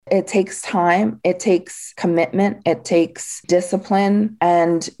it takes time, it takes commitment, it takes discipline.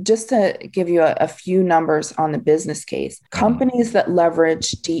 And just to give you a few numbers on the business case, companies that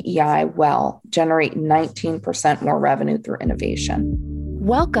leverage DEI well generate 19% more revenue through innovation.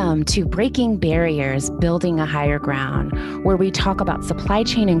 Welcome to Breaking Barriers, Building a Higher Ground, where we talk about supply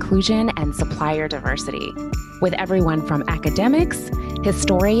chain inclusion and supplier diversity with everyone from academics,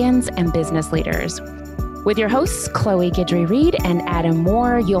 historians, and business leaders. With your hosts, Chloe Guidry-Reed and Adam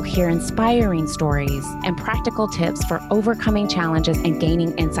Moore, you'll hear inspiring stories and practical tips for overcoming challenges and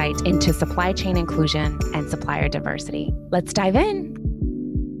gaining insight into supply chain inclusion and supplier diversity. Let's dive in.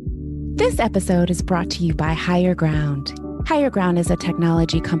 This episode is brought to you by Higher Ground. Higher Ground is a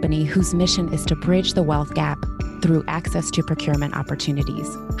technology company whose mission is to bridge the wealth gap through access to procurement opportunities.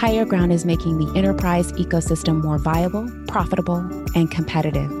 Higher Ground is making the enterprise ecosystem more viable, profitable, and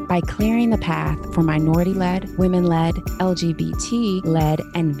competitive by clearing the path for minority-led, women-led, LGBT-led,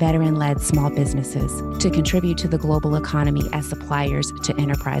 and veteran-led small businesses to contribute to the global economy as suppliers to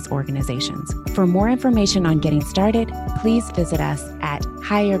enterprise organizations. For more information on getting started, please visit us at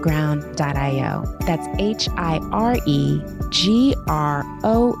higherground.io. That's HIREGROUND.io.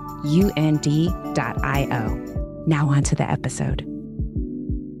 Now on to the episode.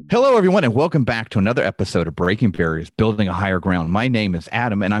 Hello, everyone, and welcome back to another episode of Breaking Barriers, Building a Higher Ground. My name is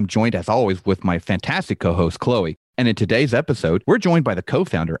Adam, and I'm joined, as always, with my fantastic co-host, Chloe. And in today's episode, we're joined by the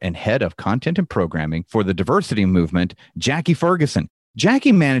co-founder and head of content and programming for the diversity movement, Jackie Ferguson.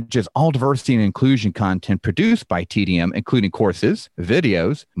 Jackie manages all diversity and inclusion content produced by TDM, including courses,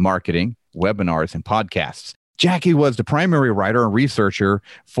 videos, marketing, webinars, and podcasts. Jackie was the primary writer and researcher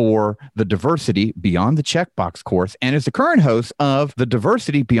for the Diversity Beyond the Checkbox course and is the current host of the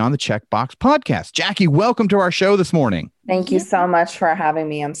Diversity Beyond the Checkbox podcast. Jackie, welcome to our show this morning. Thank you so much for having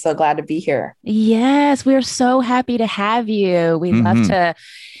me. I'm so glad to be here. Yes, we're so happy to have you. We love to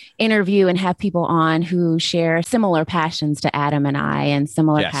interview and have people on who share similar passions to Adam and I and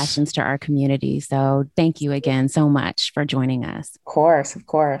similar passions to our community. So thank you again so much for joining us. Of course, of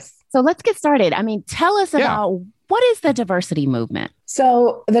course. So let's get started. I mean, tell us about what is the diversity movement?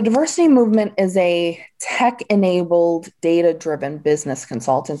 So the diversity movement is a tech-enabled, data-driven business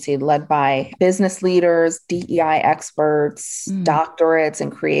consultancy led by business leaders, DEI experts, doctorates,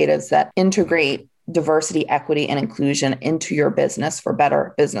 and creatives that integrate diversity, equity, and inclusion into your business for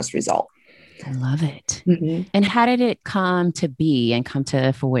better business results. I love it. And how did it come to be and come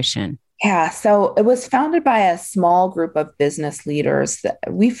to fruition? Yeah, so it was founded by a small group of business leaders.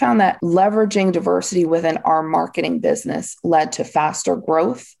 We found that leveraging diversity within our marketing business led to faster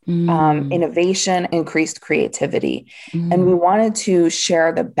growth, innovation, increased creativity. And we wanted to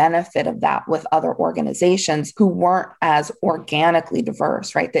share the benefit of that with other organizations who weren't as organically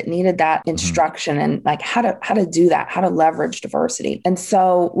diverse, right? That needed that instruction and like how to do that, how to leverage diversity. And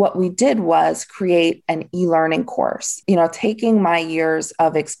so what we did was create an e-learning course, taking my years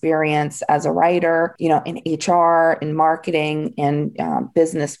of experience as a writer, in HR, in marketing, and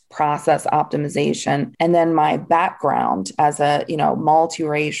business process optimization. And then my background as a,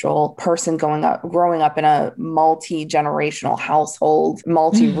 multiracial person growing up in a multi-generational household,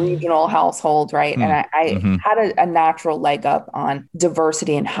 multi-regional household, right? And I had a natural leg up on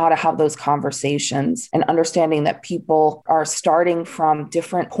diversity and how to have those conversations and understanding that people are starting from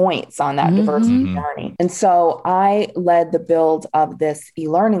different points on that diversity journey. And so I led the build of this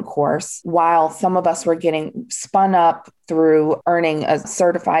e-learning course while some of us were getting spun up through earning a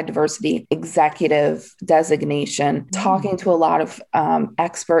certified diversity executive designation, talking to a lot of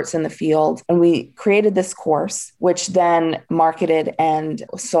experts in the field. And we created this course, which then marketed and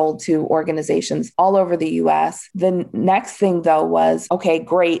sold to organizations all over the US. The next thing, though, was, okay,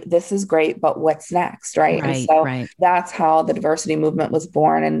 great. This is great, but what's next, right? And so that's how the diversity movement was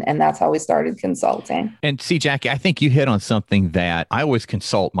born. And that's how we started consulting. And see, Jackie, I think you hit on something that I always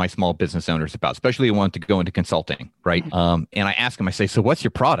consult my small business owners about, especially who want to go into consulting, right? And I ask them, I say, so what's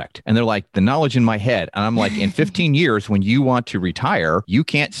your product? And they're like, the knowledge in my head. And I'm like, in 15 years, when you want to retire, you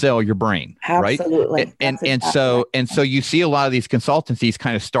can't sell your brain, Absolutely. right? And so you see a lot of these consultancies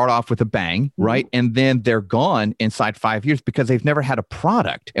kind of start off with a bang, right? And then they're gone inside 5 years because they've never had a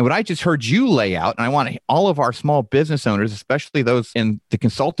product. And what I just heard you lay out, and I want all of our small business owners, especially those in the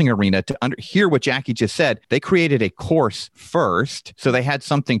consulting arena, to hear what Jackie just said. They created a course first, so they had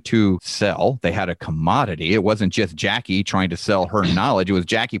something to to sell. They had a commodity. It wasn't just Jackie trying to sell her knowledge. It was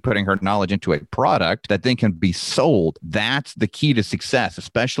Jackie putting her knowledge into a product that then can be sold. That's the key to success,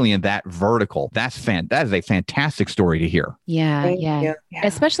 especially in that vertical. That is a fantastic story to hear. Yeah. Thank Yeah. you. Yeah.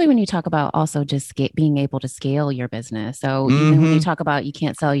 Especially when you talk about also just being able to scale your business. So even when you talk about you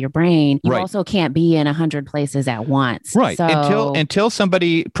can't sell your brain, you also can't be in 100 places at once. Right. So, Until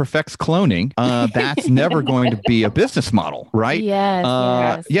somebody perfects cloning, that's never going to be a business model, right?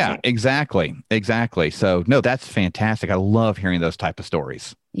 Yes. Yeah, exactly. So no, that's fantastic. I love hearing those type of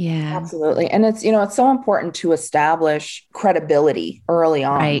stories. Yeah. Absolutely. And it's, it's so important to establish credibility early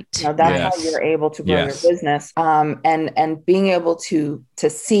on. Right. That's how you're able to grow your business. And being able to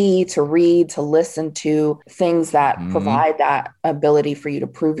see, to read, to listen to things that provide that ability for you to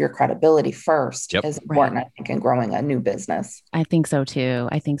prove your credibility first is important, I think, in growing a new business. I think so too.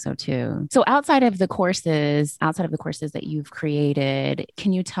 So outside of the courses that you've created,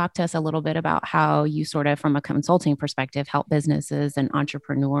 can you talk to us a little bit about how you sort of, from a consulting perspective, help businesses and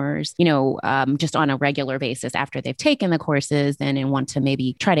entrepreneurs, just on a regular basis after they've taken the courses and want to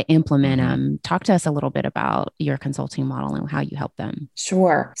maybe try to implement them? Talk to us a little bit about your consulting model and how you help them.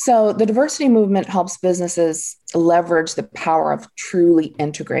 Sure. So the diversity movement helps businesses leverage the power of truly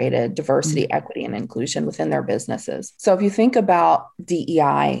integrated diversity, equity, and inclusion within their businesses. So if you think about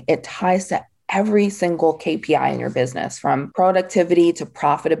DEI, it ties to every single KPI in your business, from productivity to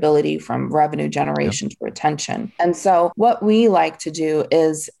profitability, from revenue generation to retention. And so what we like to do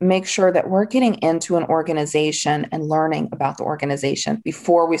is make sure that we're getting into an organization and learning about the organization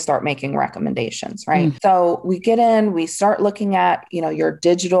before we start making recommendations, right? So we get in, we start looking at, your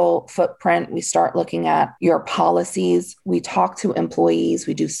digital footprint, we start looking at your policies, we talk to employees,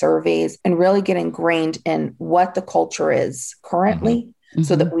 we do surveys, and really get ingrained in what the culture is currently.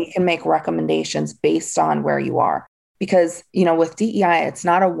 So that we can make recommendations based on where you are. Because, with DEI, it's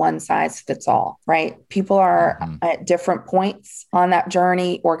not a one size fits all, right? People are at different points on that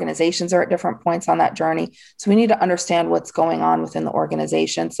journey. Organizations are at different points on that journey. So we need to understand what's going on within the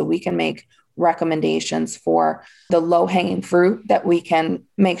organization so we can make recommendations for the low-hanging fruit, that we can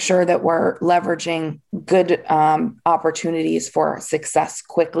make sure that we're leveraging good opportunities for success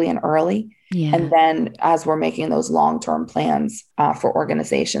quickly and early. Yeah. And then as we're making those long-term plans for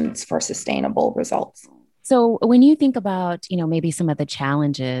organizations for sustainable results. So when you think about, maybe some of the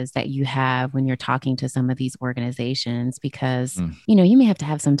challenges that you have when you're talking to some of these organizations, because, you may have to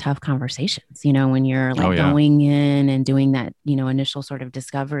have some tough conversations, when you're going in and doing that, initial sort of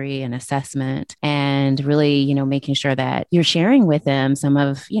discovery and assessment, and really, making sure that you're sharing with them some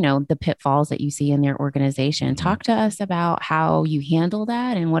of, the pitfalls that you see in their organization. Talk to us about how you handle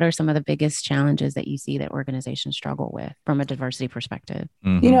that and what are some of the biggest challenges that you see that organizations struggle with from a diversity perspective.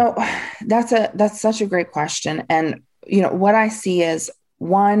 That's such a great question. And, what I see is,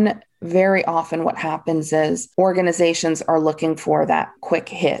 one, very often what happens is organizations are looking for that quick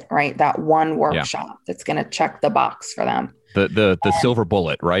hit, right? That one workshop that's going to check the box for them. The silver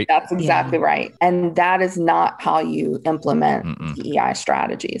bullet, right? That's exactly right. And that is not how you implement DEI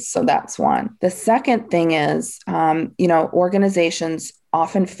strategies. So that's one. The second thing is, organizations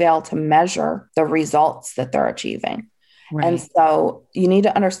often fail to measure the results that they're achieving. Right. And so you need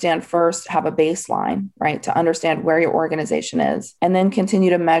to understand first, have a baseline, right, to understand where your organization is, and then continue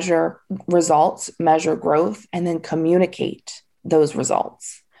to measure results, measure growth, and then communicate those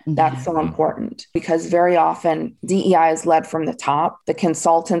results. That's so important, because very often DEI is led from the top. The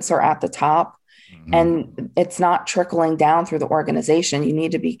consultants are at the top, and it's not trickling down through the organization. You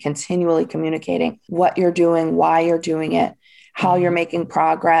need to be continually communicating what you're doing, why you're doing it, how you're making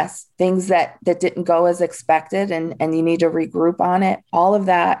progress, things that didn't go as expected, and you need to regroup on it. All of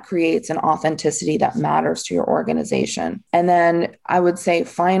that creates an authenticity that matters to your organization. And then I would say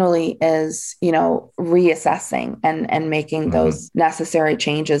finally is, reassessing and making those necessary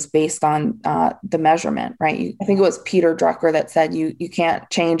changes based on the measurement, right? I think it was Peter Drucker that said, you can't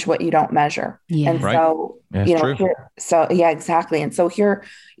change what you don't measure. Yeah. And so, exactly. And so here,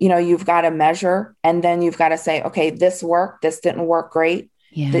 you've got to measure, and then you've got to say, okay, this worked, this didn't work great.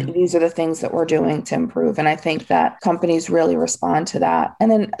 Yeah. These are the things that we're doing to improve. And I think that companies really respond to that. And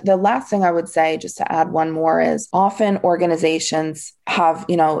then the last thing I would say, just to add one more, is often organizations have,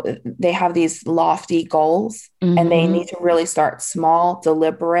 they have these lofty goals, and they need to really start small,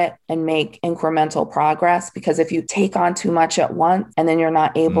 deliberate, and make incremental progress. Because if you take on too much at once and then you're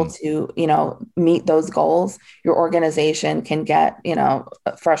not able to, meet those goals, your organization can get,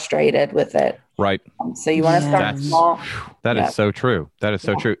 frustrated with it. Right. So you want to start small. That Yeah. is so true. That is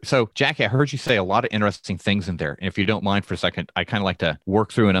so true. So, Jackie, I heard you say a lot of interesting things in there. And if you don't mind for a second, I kind of like to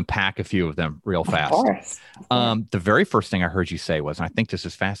work through and unpack a few of them real fast. Of course. The very first thing I heard you say was, and I think this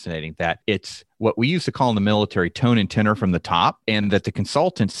is fascinating, that it's what we used to call in the military tone and tenor from the top, and that the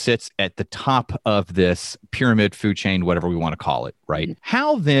consultant sits at the top of this pyramid, food chain, whatever we want to call it, right? Mm-hmm.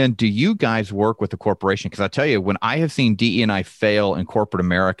 How then do you guys work with the corporation? Because I tell you, when I have seen DE&I fail in corporate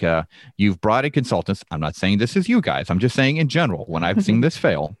America, you've brought in consultants. I'm not saying this is you guys. I'm just saying in general, when I've seen this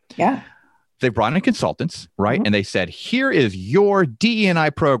fail. Yeah. They brought in consultants, right? Mm-hmm. And they said, here is your DE&I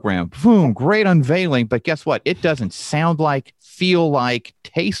program. Boom, great unveiling. But guess what? It doesn't sound like, feel like,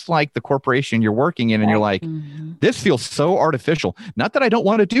 taste like the corporation you're working in. And you're like, this feels so artificial. Not that I don't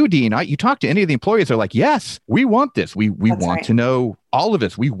want to do DE&I. You talk to any of the employees, they're like, yes, we want this. We want to know all of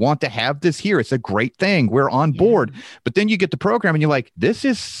this. We want to have this here. It's a great thing. We're on board. But then you get the program and you're like, this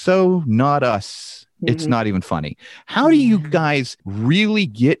is so not us. It's not even funny. How do you guys really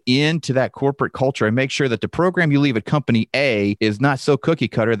get into that corporate culture and make sure that the program you leave at company A is not so cookie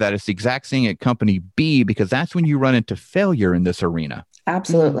cutter that it's the exact same at company B? Because that's when you run into failure in this arena.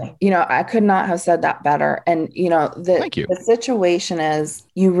 Absolutely. I could not have said that better. And, the situation is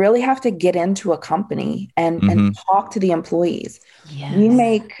you really have to get into a company and talk to the employees. Yes. We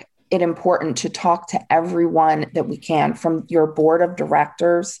make it important to talk to everyone that we can, from your board of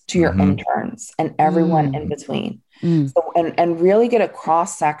directors to your interns and everyone in between. So, and really get a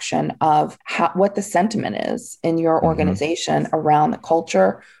cross section of what the sentiment is in your organization around the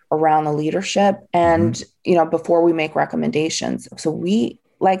culture, around the leadership, and, before we make recommendations. So we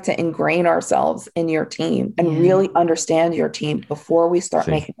like to ingrain ourselves in your team and really understand your team before we start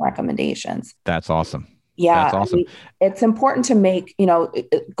making recommendations. That's awesome. Yeah. That's awesome. It's important to make,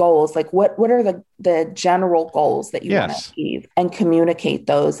 goals. Like what are the general goals that you want to achieve, and communicate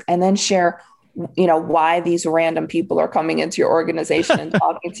those, and then share, why these random people are coming into your organization and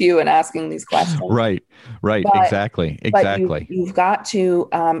talking to you and asking these questions. Right. Exactly. But you've got to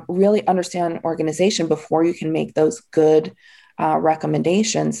really understand an organization before you can make those good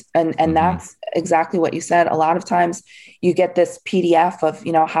recommendations. And that's exactly what you said. A lot of times you get this PDF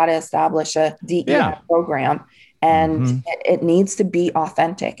of, how to establish a DEI program, and it needs to be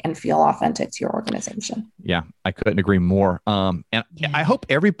authentic and feel authentic to your organization. Yeah, I couldn't agree more. And I hope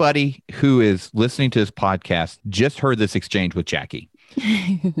everybody who is listening to this podcast just heard this exchange with Jackie.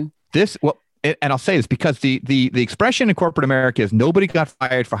 And I'll say this because the expression in corporate America is nobody got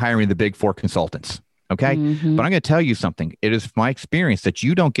fired for hiring the big four consultants. Okay. But I'm going to tell you something. It is my experience that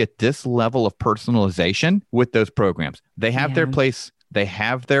you don't get this level of personalization with those programs. They have their place. They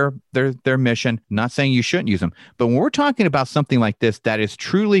have their mission. Not saying you shouldn't use them. But when we're talking about something like this, that is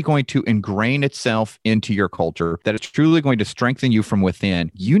truly going to ingrain itself into your culture, that is truly going to strengthen you from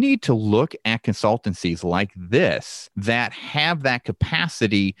within, you need to look at consultancies like this that have that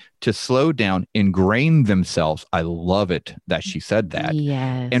capacity to slow down, ingrain themselves. I love it that she said that.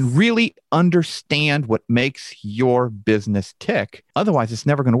 Yes. And really understand what makes your business tick. Otherwise, it's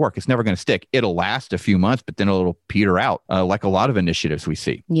never going to work. It's never going to stick. It'll last a few months, but then it'll peter out like a lot of initiatives we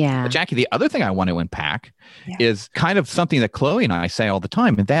see. Yeah. But Jackie, the other thing I want to unpack is kind of something that Chloe and I say all the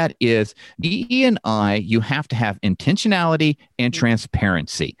time, and that is DE&I, you have to have intentionality and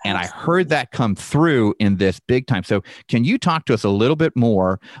transparency. And I heard that come through in this big time. So can you talk to us a little bit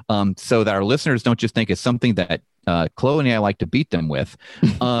more so that our listeners don't just think it's something that Chloe and I like to beat them with.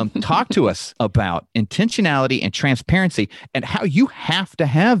 Talk to us about intentionality and transparency and how you have to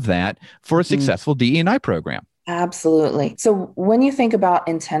have that for a successful DE&I program. Absolutely. So when you think about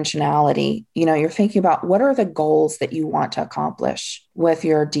intentionality, you're thinking about what are the goals that you want to accomplish with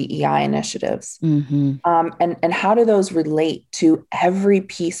your DEI initiatives, and how do those relate to every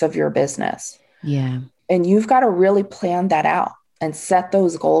piece of your business? Yeah. And you've got to really plan that out and set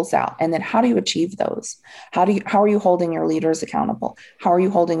those goals out. And then how do you achieve those? How are you holding your leaders accountable? How are you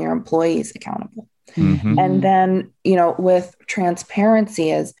holding your employees accountable? And then, with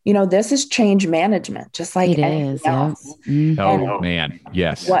transparency is, this is change management, just like anything else. Oh, man.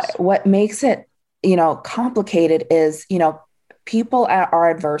 Yes. What makes it, complicated is, people are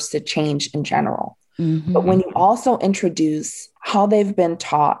adverse to change in general. But when you also introduce how they've been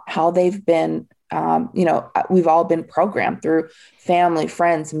taught, how they've been, we've all been programmed through family,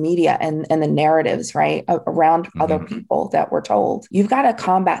 friends, media, and the narratives, right, around other people that we're told. You've got to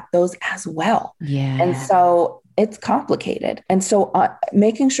combat those as well. Yeah. And so it's complicated. And so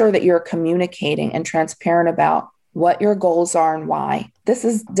making sure that you're communicating and transparent about what your goals are and why. This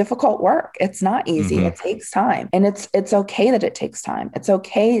is difficult work. It's not easy. It takes time. And it's okay that it takes time. It's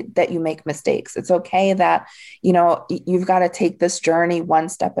okay that you make mistakes. It's okay that, you've got to take this journey one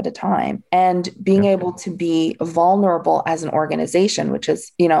step at a time, and being able to be vulnerable as an organization, which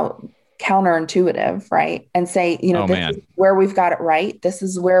is, counterintuitive, right? And say, this is where we've got it right. This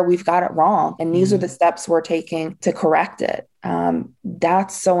is where we've got it wrong. And these are the steps we're taking to correct it.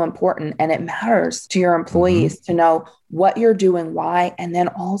 That's so important. And it matters to your employees to know what you're doing, why, and then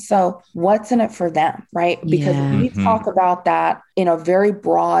also what's in it for them, right? Because we talk about that in a very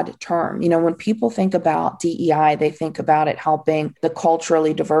broad term. When people think about DEI, they think about it helping the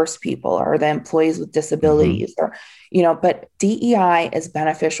culturally diverse people or the employees with disabilities or, but DEI is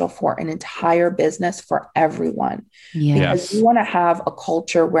beneficial for an entire business, for everyone. Because you want to have a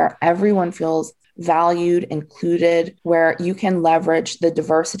culture where everyone feels valued, included, where you can leverage the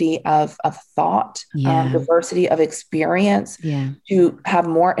diversity of thought, diversity of experience to have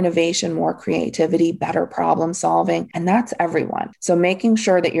more innovation, more creativity, better problem solving. And that's everyone. So making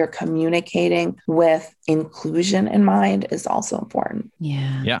sure that you're communicating with inclusion in mind is also important.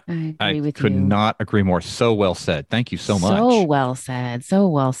 Yeah. I could not agree more. So well said. Thank you so much. So well said. So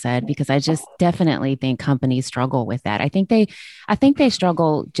well said, because I just definitely think companies struggle with that. I think they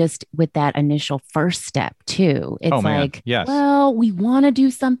struggle just with that initial first step too. It's well, we want to do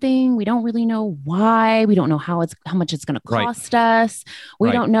something. We don't really know why. We don't know how much it's going to cost us.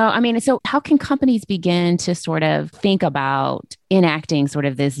 We don't know. I mean, so how can companies begin to sort of think about enacting sort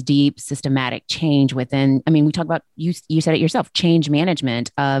of this deep systematic change within? I mean, we talk about, you said it yourself, change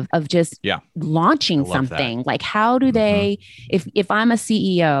management of just launching something. That. Like, how do they, if I'm a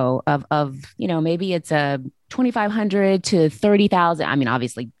CEO of maybe it's a 2,500 to 30,000. I mean,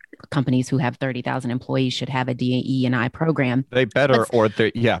 obviously companies who have 30,000 employees should have a DE&I program. They better,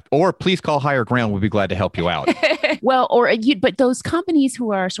 or please call Higher Ground. We'd be glad to help you out. Well, but those companies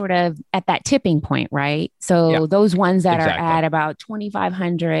who are sort of at that tipping point, right? So those ones that are at about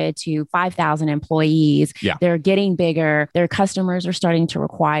 2,500 to 5,000 employees, they're getting bigger. Their customers are starting to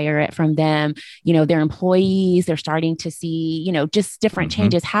require it from them. Their employees, they're starting to see, just different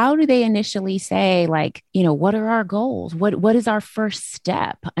changes. How do they initially say, like, what are our goals? What is our first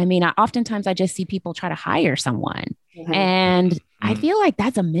step? I mean, oftentimes I just see people try to hire someone, and I feel like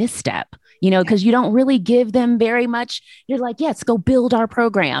that's a misstep, because you don't really give them very much. You're like, yes, go build our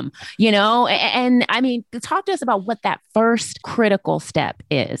program, and I mean, talk to us about what that first critical step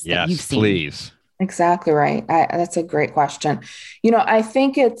is that you've seen. Please. Exactly right. That's a great question. I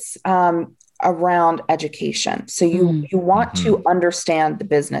think it's around education. So you want to understand the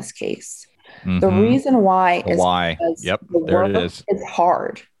business case. The reason why is because the work is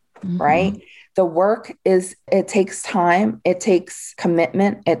hard, right? The work it takes time, it takes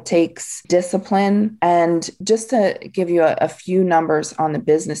commitment, it takes discipline. And just to give you a few numbers on the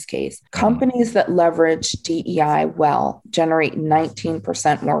business case, companies that leverage DEI well generate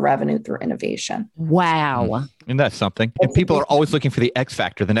 19% more revenue through innovation. Wow. And that's something. And people are always looking for the X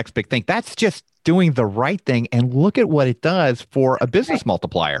factor, the next big thing. That's just doing the right thing. And look at what it does for a business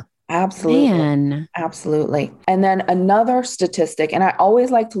multiplier. Absolutely. Man. Absolutely. And then another statistic, and I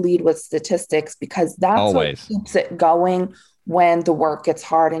always like to lead with statistics because that's what keeps it going when the work gets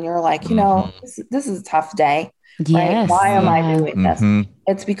hard and you're like, this is a tough day. Right? Why am I doing this?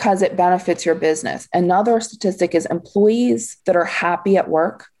 It's because it benefits your business. Another statistic is employees that are happy at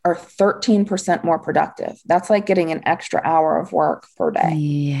work are 13% more productive. That's like getting an extra hour of work per day.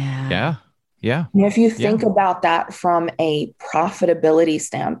 Yeah. Yeah. And if you think about that from a profitability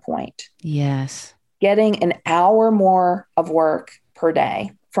standpoint, getting an hour more of work per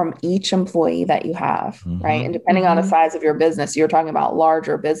day from each employee that you have, right? And depending on the size of your business, you're talking about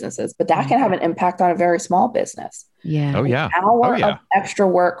larger businesses, but that can have an impact on a very small business. Yeah. Oh, yeah. An hour of extra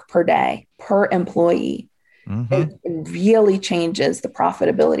work per day per employee. It really changes the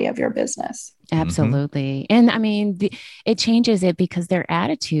profitability of your business. Absolutely. And I mean, it changes it because their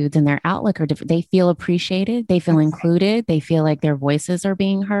attitudes and their outlook are different. They feel appreciated. They feel included. They feel like their voices are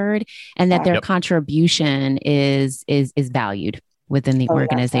being heard and that their contribution is valued within the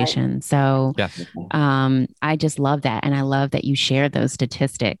organization. Right. So I just love that. And I love that you share those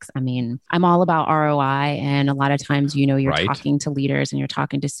statistics. I mean, I'm all about ROI. And a lot of times, you're talking to leaders and you're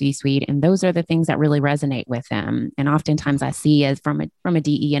talking to C-suite, and those are the things that really resonate with them. And oftentimes I see as from a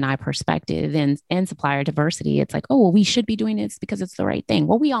DE&I perspective and supplier diversity, it's like, oh, well, we should be doing this because it's the right thing.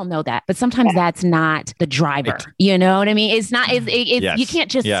 Well, we all know that, but sometimes that's not the driver. You know what I mean? It's not, you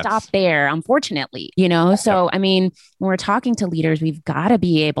can't just stop there, unfortunately, So, I mean, when we're talking to leaders, leaders, we've got to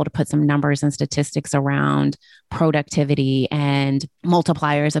be able to put some numbers and statistics around productivity and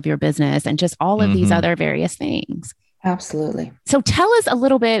multipliers of your business and just all of these other various things. Absolutely. So tell us a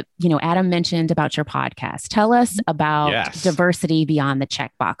little bit, Adam mentioned about your podcast. Tell us about Diversity Beyond the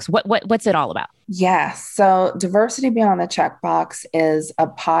Checkbox. What's it all about? Yes. So Diversity Beyond the Checkbox is a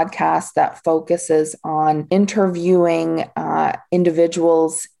podcast that focuses on interviewing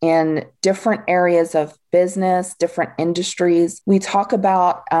individuals in different areas of business, different industries. We talk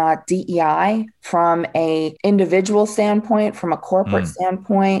about DEI from an individual standpoint, from a corporate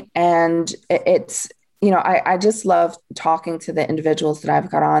standpoint, and it's I just love talking to the individuals that I've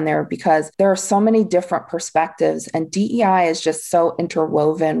got on there because there are so many different perspectives, and DEI is just so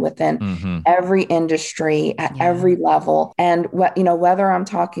interwoven within every industry at every level. And whether I'm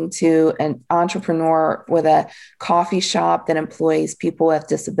talking to an entrepreneur with a coffee shop that employs people with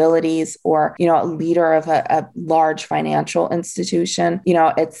disabilities, or a leader of a large financial institution,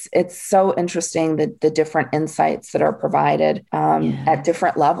 it's so interesting the different insights that are provided at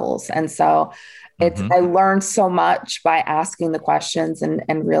different levels. And so I learned so much by asking the questions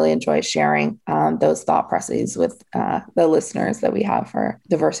and really enjoy sharing those thought processes with the listeners that we have for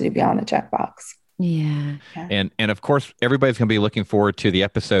Diversity Beyond the Checkbox. Yeah. And of course, everybody's going to be looking forward to the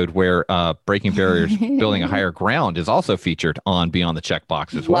episode where Breaking Barriers, Building a Higher Ground is also featured on Beyond the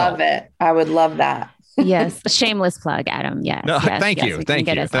Checkbox as well. Love it. I would love that. Yes. Shameless plug, Adam. Yes. No, yes, thank you. Thank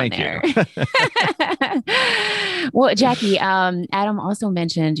you. Well, Jackie, Adam also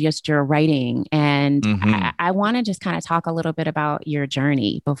mentioned just your writing, and I want to just kind of talk a little bit about your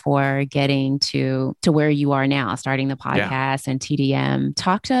journey before getting to where you are now, starting the podcast and TDM.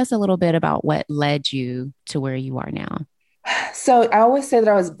 Talk to us a little bit about what led you to where you are now. So I always say that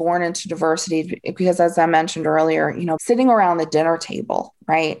I was born into diversity because, as I mentioned earlier, sitting around the dinner table,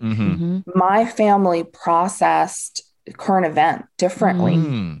 right? My family processed current event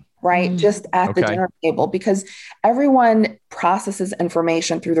differently. Right? Just at the dinner table, because everyone processes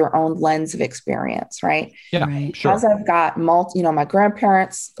information through their own lens of experience, right? Yeah, right. Sure. As I've got my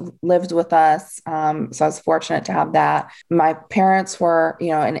grandparents lived with us. So I was fortunate to have that. My parents were,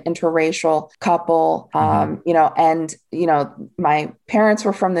 an interracial couple, and, my parents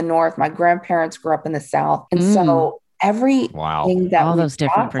were from the North. My grandparents grew up in the South. And so everything that all those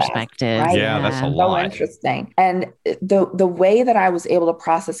different perspectives. Right? Yeah, that's a lot. So interesting. And the way that I was able to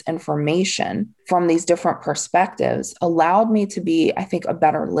process information from these different perspectives allowed me to be, I think, a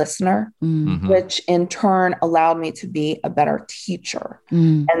better listener, which in turn allowed me to be a better teacher.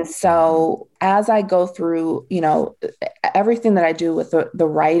 And so as I go through, everything that I do with the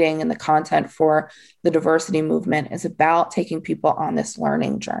writing and the content for the diversity movement is about taking people on this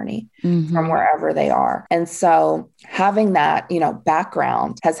learning journey from wherever they are. And so having that,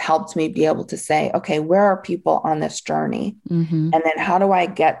 background has helped me be able to say, okay, where are people on this journey? And then how do I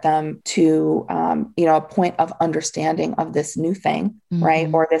get them to, a point of understanding of this new thing, right?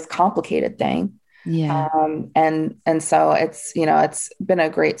 Or this complicated thing. Yeah. And so it's been a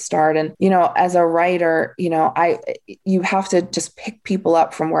great start. And, as a writer, you have to just pick people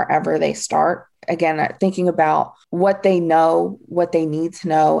up from wherever they start. Again, thinking about what they know, what they need to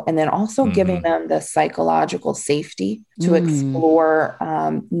know, and then also giving them the psychological safety to explore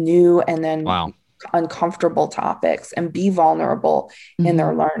new and then uncomfortable topics and be vulnerable in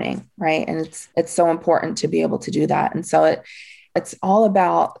their learning, right? And it's so important to be able to do that. And so it's all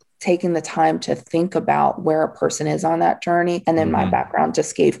about taking the time to think about where a person is on that journey. And then my background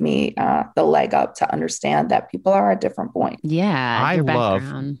just gave me the leg up to understand that people are at different points. Yeah.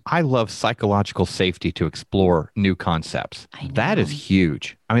 I love psychological safety to explore new concepts. That is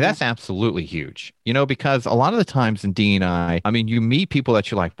huge. I mean, that's absolutely huge, because a lot of the times in D&I, you meet people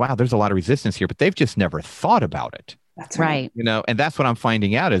that you're like, wow, there's a lot of resistance here, but they've just never thought about it. That's right. And that's what I'm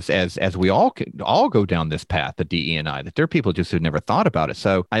finding out is as we all go down this path, the DE&I, that there are people just who never thought about it.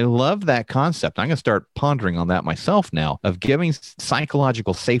 So I love that concept. I'm going to start pondering on that myself now, of giving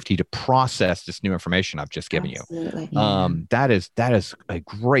psychological safety to process this new information I've just given you. That is a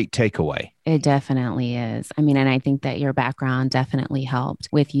great takeaway. It definitely is. And I think that your background definitely helped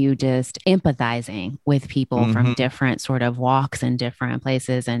with you just empathizing with people from different sort of walks and different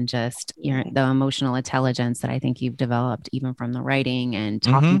places, and just the emotional intelligence that I think you've developed even from the writing and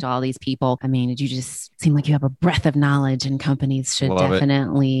talking to all these people. You just seem like you have a breadth of knowledge, and companies should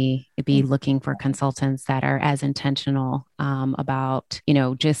definitely be looking for consultants that are as intentional about,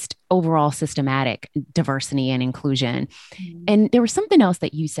 just overall systematic diversity and inclusion. And there was something else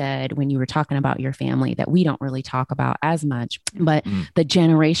that you said when you were talking about your family that we don't really talk about as much, but the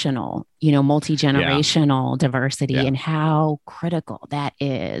generational multi-generational diversity and how critical that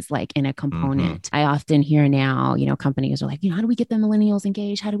is, like in a component. I often hear now, companies are like, how do we get the millennials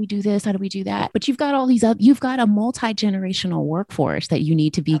engaged? How do we do this? How do we do that? But you've got you've got a multi-generational workforce that you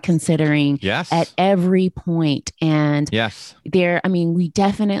need to be considering at every point. And we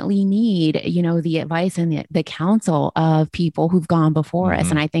definitely need, the advice and the counsel of people who've gone before us.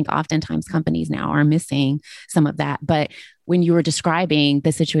 And I think oftentimes companies now are missing some of that. But when you were describing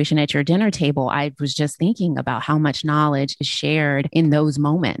the situation at your dinner table, I was just thinking about how much knowledge is shared in those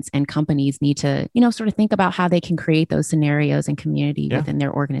moments, and companies need to, sort of think about how they can create those scenarios and community within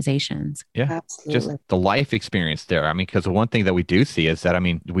their organizations. Yeah, absolutely. Just the life experience there. Because the one thing that we do see is that,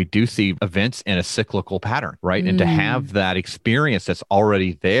 we do see events in a cyclical pattern, right? And to have that experience that's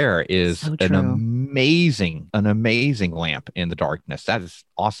already there is an amazing lamp in the darkness. That is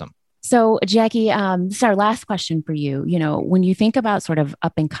awesome. So, Jackie, this is our last question for you. When you think about sort of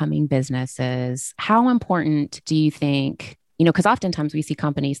up and coming businesses, how important do you think, because oftentimes we see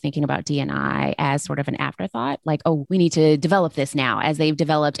companies thinking about D&I as sort of an afterthought, like, oh, we need to develop this now as they've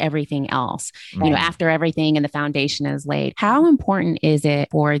developed everything else, after everything and the foundation is laid. How important is it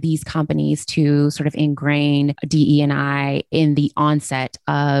for these companies to sort of ingrain DE&I in the onset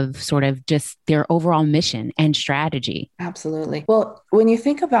of sort of just their overall mission and strategy? Absolutely. Well, when you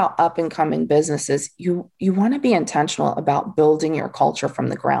think about up and coming businesses, you want to be intentional about building your culture from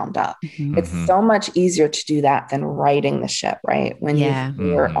the ground up. It's so much easier to do that than writing the ship, right? When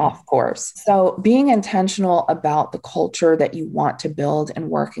you're off course. So being intentional about the culture that you want to build and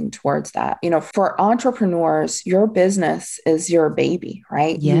working towards that. For entrepreneurs, your business is your baby,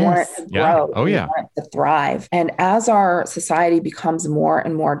 right? Yes. You want it to grow. You want it to thrive. And as our society becomes more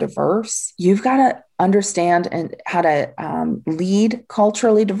and more diverse, you've got to understand and how to lead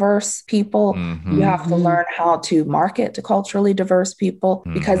culturally diverse people. You have to learn how to market to culturally diverse people,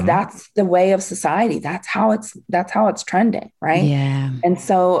 because that's the way of society. That's how it's trending, right? Yeah. And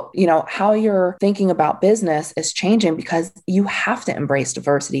so, how you're thinking about business is changing, because you have to embrace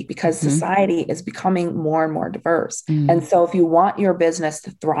diversity, because society is becoming more and more diverse. And so if you want your business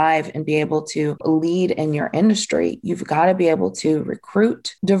to thrive and be able to lead in your industry, you've got to be able to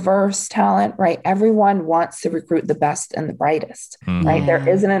recruit diverse talent, right? Everyone wants to recruit the best and the brightest, right? There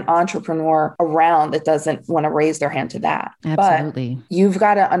isn't an entrepreneur around that doesn't want to raise their hand to that. Absolutely. But you've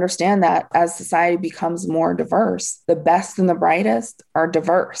got to understand that as society becomes more diverse, the best and the brightest are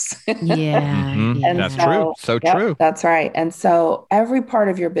diverse. And that's true. So true. That's right. And so every part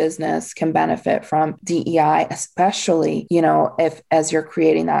of your business can benefit from DEI, especially, if as you're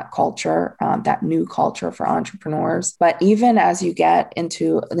creating that culture, that new culture for entrepreneurs. But even as you get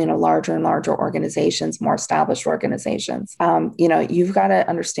into, larger and larger organizations, more established organizations, you've got to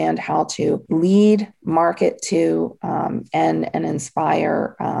understand how to lead, market to, and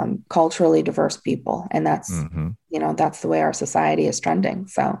inspire culturally diverse people. And that's, that's the way our society is trending.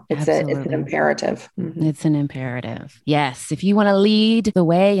 So it's an imperative. It's an imperative. Yes. If you want to lead the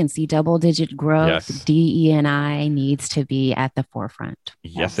way and see double-digit growth, DE&I needs to be at the forefront.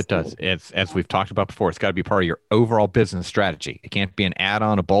 Yes, it does. It's, as we've talked about before, it's got to be part of your overall business strategy. It can't be an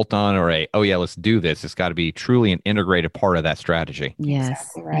add-on, a bolt-on, or let's do this. It's got to be truly an integrated part of that strategy. Yes.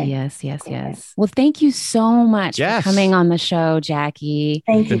 Exactly right. Yes. Well, thank you so much for coming on the show, Jackie.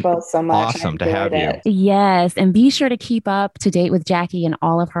 Thank you both so much. Awesome to have you. Yes. And be sure to keep up to date with Jackie and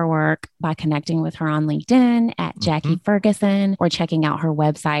all of her work by connecting with her on LinkedIn at Jackie Ferguson, or checking out her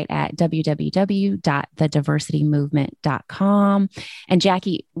website at www.thediversitymovement.com. And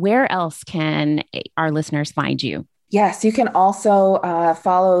Jackie, where else can our listeners find you? Yes, you can also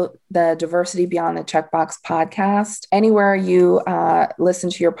follow the Diversity Beyond the Checkbox podcast anywhere you listen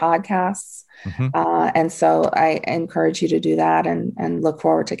to your podcasts. And so I encourage you to do that and look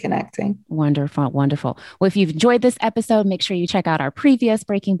forward to connecting. Wonderful. Well, if you've enjoyed this episode, make sure you check out our previous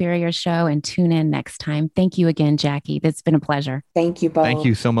Breaking Barriers show and tune in next time. Thank you again, Jackie. It's been a pleasure. Thank you both. Thank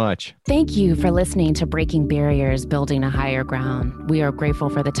you so much. Thank you for listening to Breaking Barriers, Building a Higher Ground. We are grateful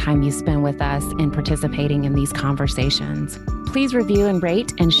for the time you spend with us and participating in these conversations. Please review and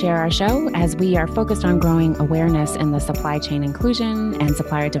rate and share our show, as we are focused on growing awareness in the supply chain inclusion and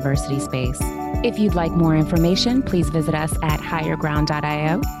supplier diversity space. If you'd like more information, please visit us at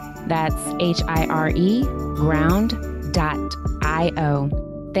higherground.io. That's HIRE ground.io.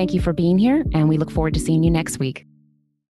 Thank you for being here, and we look forward to seeing you next week.